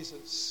of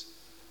Jesus.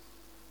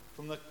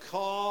 From the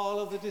call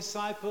of the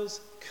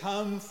disciples,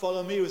 come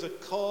follow me, was a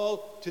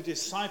call to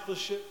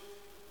discipleship.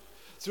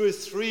 Through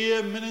his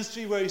 3-year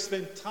ministry where he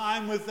spent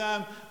time with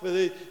them, where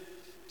they,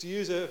 to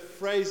use a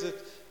phrase that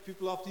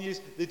people often use,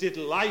 they did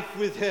life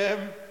with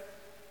him.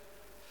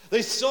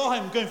 They saw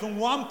him going from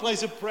one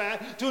place of prayer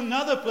to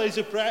another place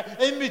of prayer,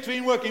 in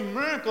between working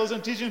miracles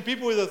and teaching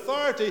people with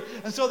authority.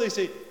 And so they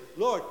say,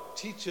 Lord,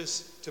 teach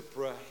us to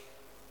pray.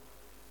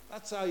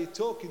 That's how you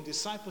talk in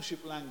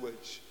discipleship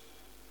language.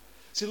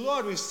 See,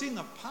 Lord, we've seen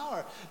the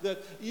power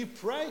that you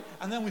pray,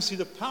 and then we see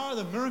the power,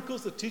 the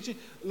miracles, the teaching.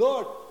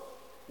 Lord,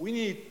 we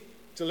need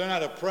to learn how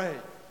to pray.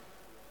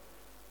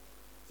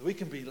 So we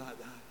can be like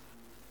that.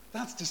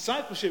 That's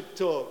discipleship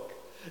talk.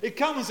 It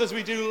comes as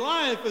we do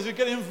life, as we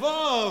get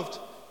involved,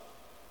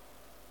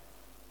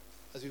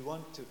 as we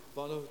want to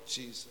follow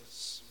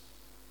Jesus.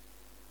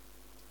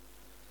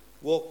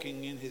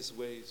 Walking in his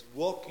ways,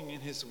 walking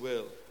in his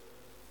will,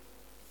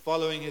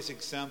 following his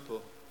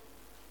example,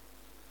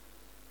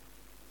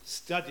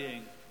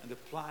 studying and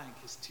applying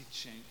his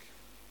teaching.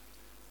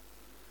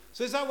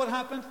 So is that what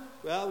happened?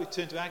 Well, we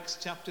turn to Acts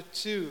chapter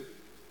 2.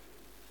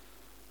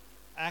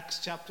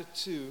 Acts chapter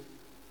 2.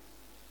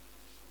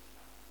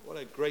 What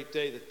a great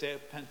day, the day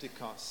of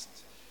Pentecost,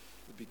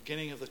 the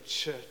beginning of the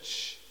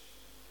church.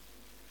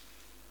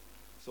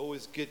 It's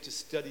always good to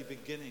study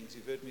beginnings.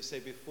 You've heard me say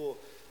before,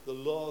 the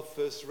law of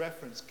first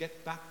reference.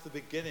 Get back to the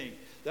beginning.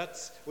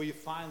 That's where you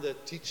find the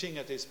teaching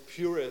at its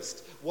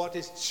purest. What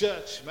is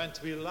church meant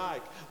to be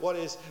like?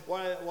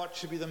 What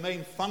should be the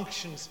main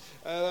functions?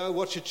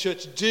 What should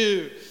church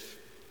do?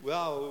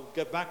 Well, we'll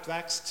get back to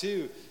Acts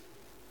 2.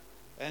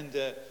 And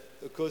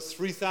Of course,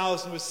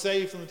 3,000 were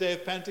saved on the day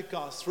of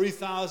Pentecost.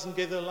 3,000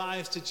 gave their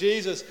lives to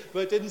Jesus,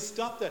 but it didn't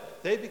stop there.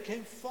 They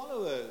became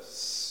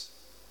followers.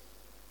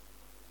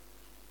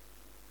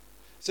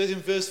 It says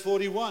in verse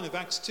 41 of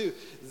Acts 2,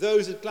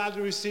 those that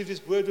gladly received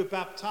his word were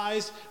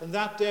baptized, and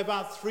that day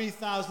about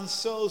 3,000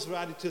 souls were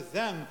added to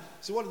them.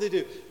 So what did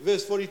they do?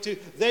 Verse 42,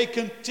 they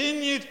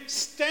continued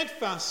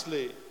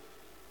steadfastly.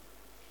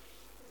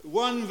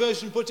 One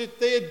version puts it,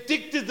 they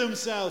addicted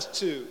themselves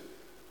to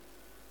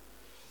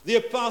the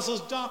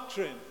apostles'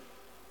 doctrine,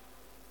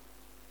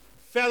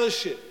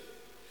 fellowship,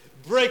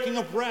 breaking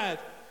of bread,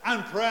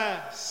 and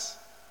prayers.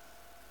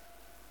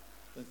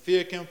 Then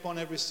fear came upon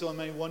every soul,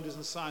 many wonders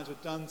and signs were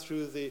done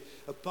through the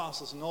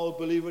apostles, and all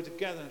believed were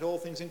together, and had all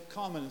things in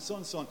common, and so on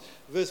and so on.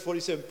 Verse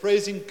 47,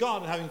 praising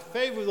God and having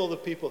favor with all the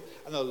people,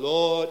 and the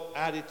Lord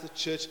added to the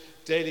church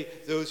daily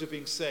those who are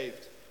being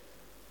saved.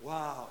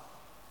 Wow.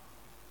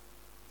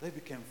 They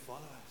became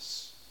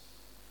followers.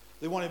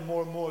 They wanted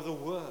more and more of the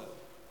word.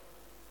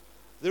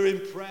 They're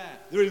in prayer.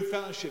 They're in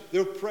fellowship.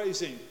 They're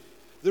praising.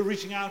 They're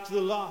reaching out to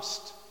the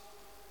lost.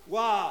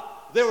 Wow.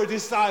 They were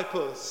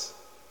disciples.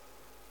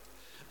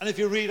 And if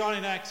you read on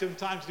in Acts, we don't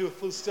have time to do a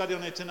full study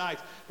on it tonight,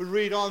 but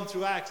read on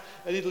through Acts,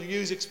 and it'll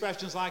use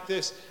expressions like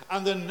this.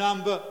 And the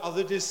number of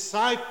the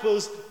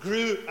disciples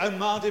grew and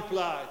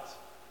multiplied.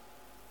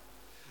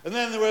 And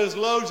then there was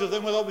loads of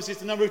them. Well, obviously,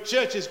 the number of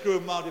churches grew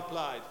and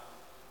multiplied.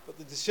 But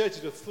the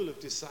churches are full of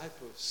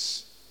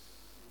disciples.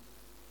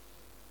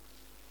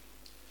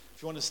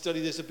 If you want to study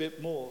this a bit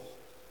more,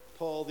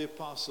 Paul the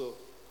Apostle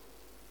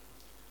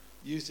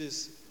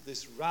uses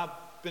this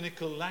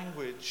rabbinical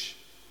language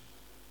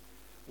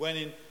when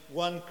in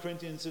 1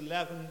 Corinthians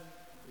 11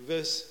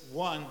 verse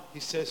 1 he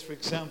says, for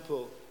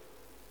example,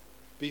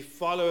 be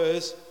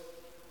followers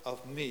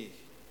of me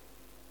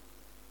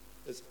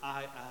as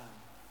I am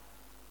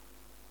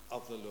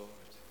of the Lord.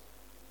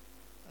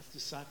 That's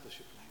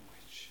discipleship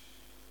language.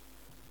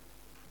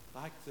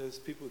 Like those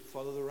people who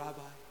follow the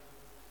rabbi.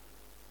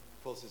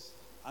 Paul says,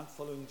 I'm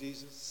following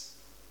Jesus.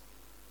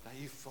 Now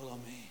you follow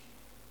me.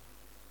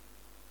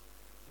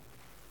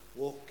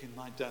 Walk in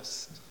my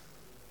dust.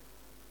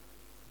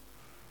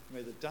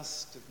 May the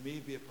dust of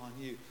me be upon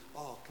you.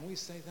 Oh, can we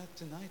say that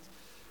tonight?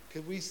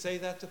 Can we say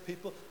that to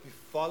people? Be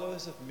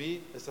followers of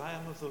me as I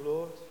am of the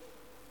Lord.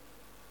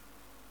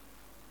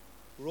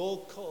 We're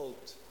all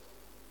called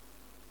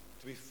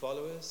to be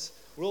followers.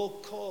 We're all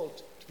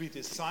called to be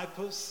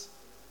disciples.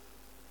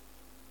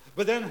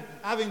 But then,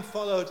 having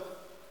followed,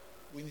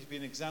 we need to be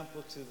an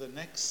example to the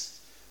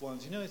next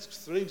ones. You know, it's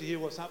thrilling to hear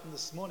what's happened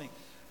this morning.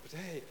 But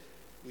hey,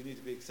 we need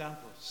to be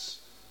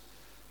examples.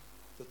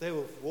 That they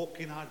will walk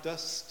in our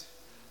dust.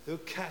 They'll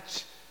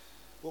catch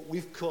what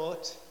we've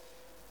caught.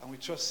 And we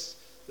trust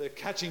they're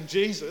catching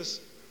Jesus.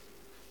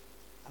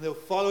 And they'll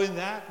follow in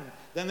that. And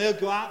then they'll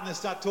go out and they'll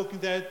start talking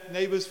to their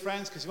neighbors,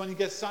 friends. Because when you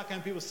get start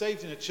getting people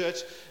saved in a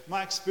church,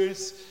 my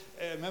experience,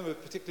 I remember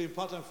particularly in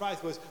Portland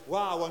Friars, was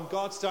wow, when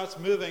God starts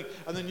moving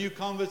and the new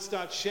converts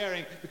start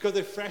sharing, because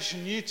they're fresh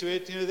and new to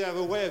it, you know, they have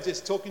a way of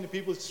just talking to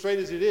people straight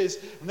as it is,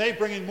 and they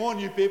bring in more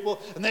new people,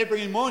 and they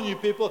bring in more new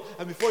people,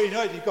 and before you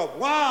know it, you go,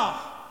 wow,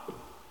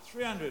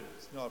 300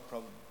 is not a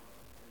problem.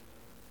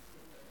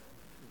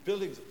 The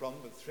building's a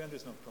problem, but 300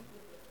 is not a problem.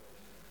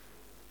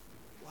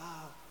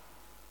 Wow.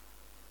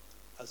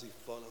 As we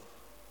follow,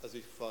 as we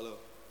follow,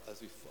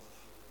 as we follow.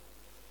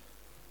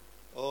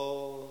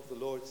 Oh, the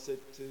Lord said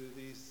to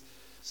these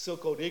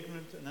so-called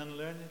ignorant and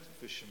unlearned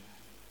fishermen,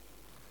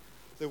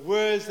 the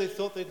words they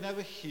thought they'd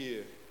never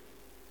hear.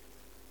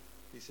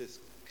 He says,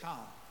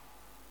 come,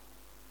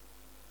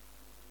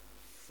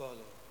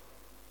 follow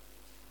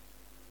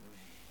me.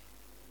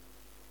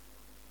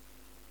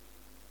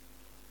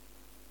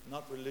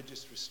 Not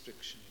religious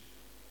restriction,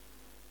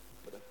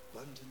 but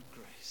abundant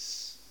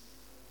grace.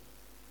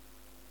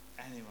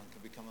 Anyone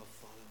can become a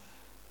follower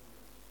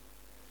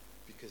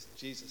because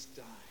Jesus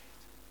died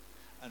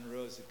and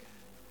rose again.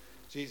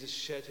 Jesus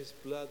shed his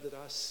blood that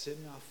our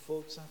sin, our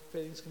faults, our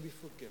failings can be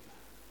forgiven.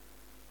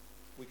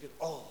 We could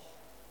all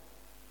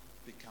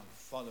become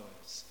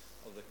followers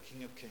of the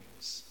King of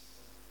Kings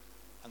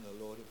and the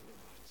Lord of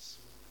Lords.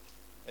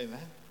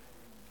 Amen?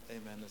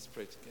 Amen. Let's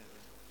pray together.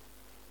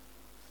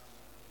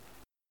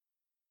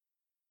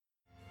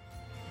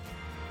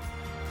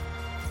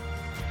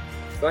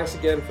 Thanks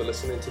again for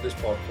listening to this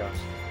podcast.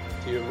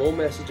 To hear more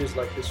messages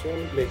like this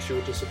one, make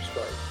sure to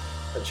subscribe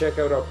and check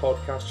out our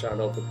podcast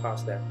channel for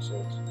past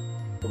episodes.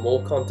 For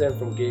more content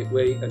from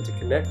Gateway and to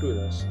connect with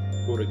us,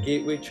 go to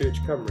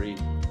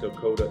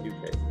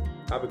gatewaychurchcumry.co.uk.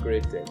 Have a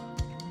great day.